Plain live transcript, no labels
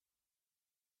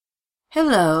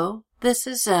Hello, this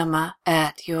is Emma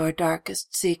at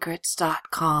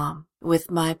yourdarkestsecrets.com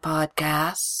with my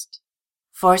podcast,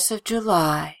 4th of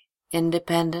July,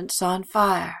 Independence on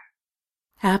Fire.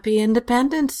 Happy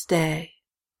Independence Day.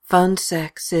 Phone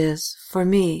sex is, for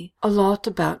me, a lot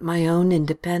about my own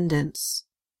independence.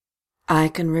 I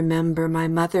can remember my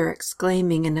mother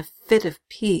exclaiming in a fit of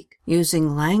pique,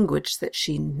 using language that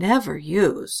she never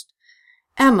used,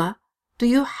 "Emma, do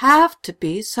you have to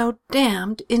be so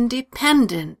damned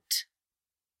independent?"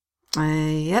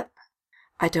 Yep.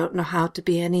 I don't know how to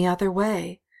be any other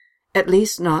way, at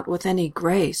least not with any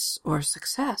grace or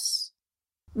success.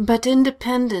 But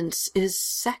independence is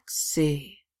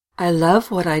sexy. I love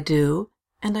what I do,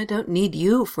 and I don't need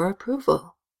you for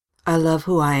approval. I love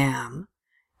who I am,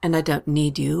 and I don't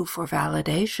need you for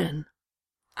validation.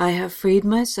 I have freed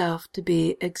myself to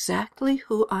be exactly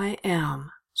who I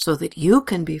am, so that you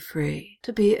can be free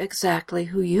to be exactly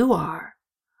who you are.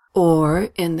 Or,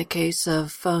 in the case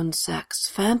of phone sex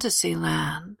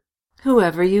fantasyland,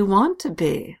 whoever you want to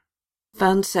be.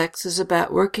 Phone sex is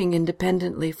about working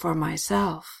independently for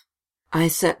myself. I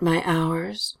set my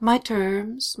hours, my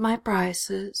terms, my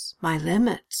prices, my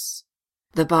limits.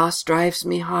 The boss drives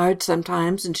me hard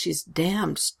sometimes, and she's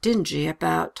damned stingy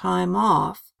about time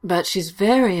off, but she's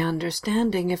very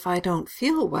understanding if I don't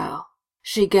feel well.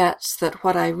 She gets that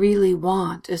what I really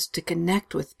want is to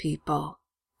connect with people,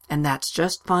 and that's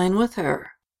just fine with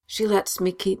her. She lets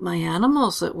me keep my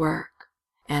animals at work,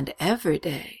 and every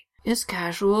day is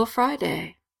Casual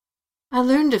Friday. I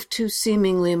learned of 2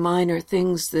 seemingly minor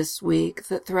things this week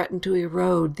that threaten to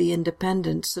erode the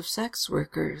independence of sex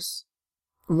workers.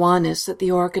 One is that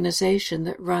the organization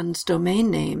that runs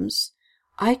domain names,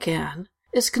 ICANN,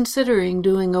 is considering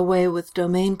doing away with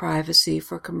domain privacy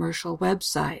for commercial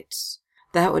websites.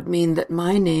 That would mean that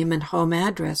my name and home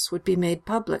address would be made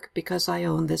public because I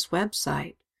own this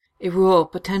website, a rule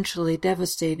potentially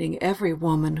devastating every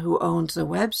woman who owns a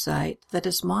website that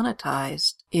is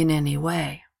monetized in any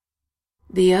way.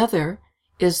 The other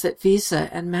is that Visa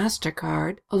and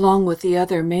MasterCard, along with the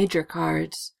other major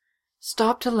cards,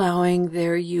 stopped allowing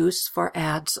their use for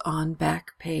ads on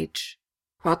Backpage.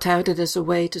 While touted as a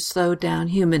way to slow down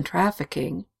human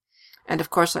trafficking, and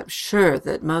of course I'm sure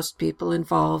that most people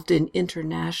involved in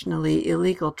internationally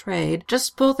illegal trade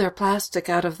just pull their plastic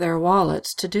out of their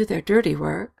wallets to do their dirty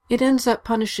work, it ends up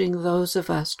punishing those of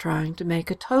us trying to make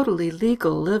a totally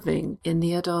legal living in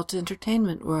the adult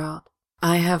entertainment world.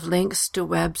 I have links to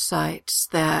websites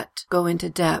that go into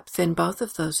depth in both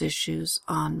of those issues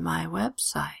on my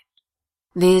website.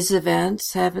 These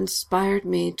events have inspired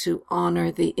me to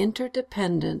honor the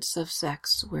interdependence of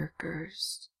sex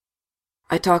workers.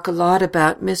 I talk a lot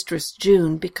about Mistress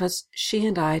June because she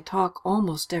and I talk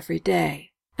almost every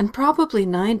day, and probably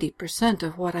 90%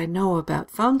 of what I know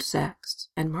about phone sex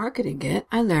and marketing it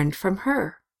I learned from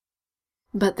her.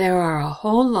 But there are a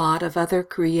whole lot of other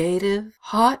creative,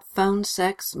 hot phone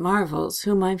sex marvels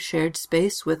whom I've shared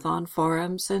space with on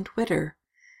forums and Twitter.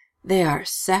 They are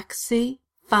sexy,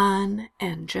 fun,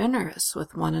 and generous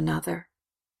with one another.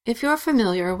 If you're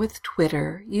familiar with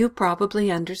Twitter, you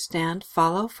probably understand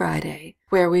Follow Friday,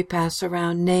 where we pass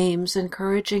around names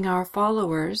encouraging our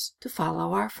followers to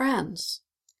follow our friends.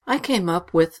 I came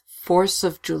up with 4th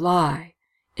of July,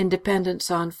 Independence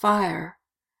on Fire,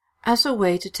 as a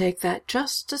way to take that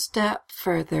just a step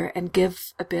further and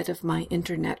give a bit of my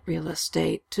internet real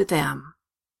estate to them.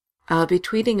 I'll be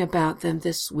tweeting about them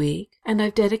this week, and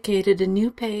I've dedicated a new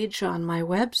page on my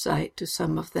website to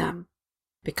some of them.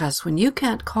 Because when you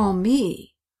can't call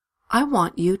me, I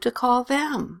want you to call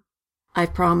them. I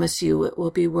promise you it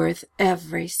will be worth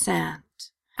every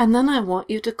cent. And then I want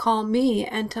you to call me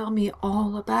and tell me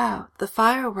all about the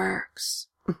fireworks.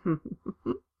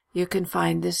 You can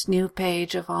find this new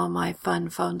page of all my fun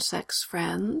phone sex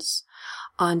friends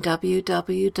on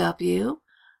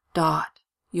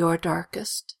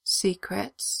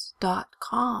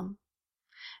www.yourdarkestsecrets.com.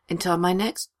 Until my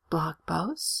next blog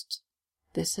post,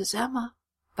 this is Emma.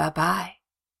 Bye-bye.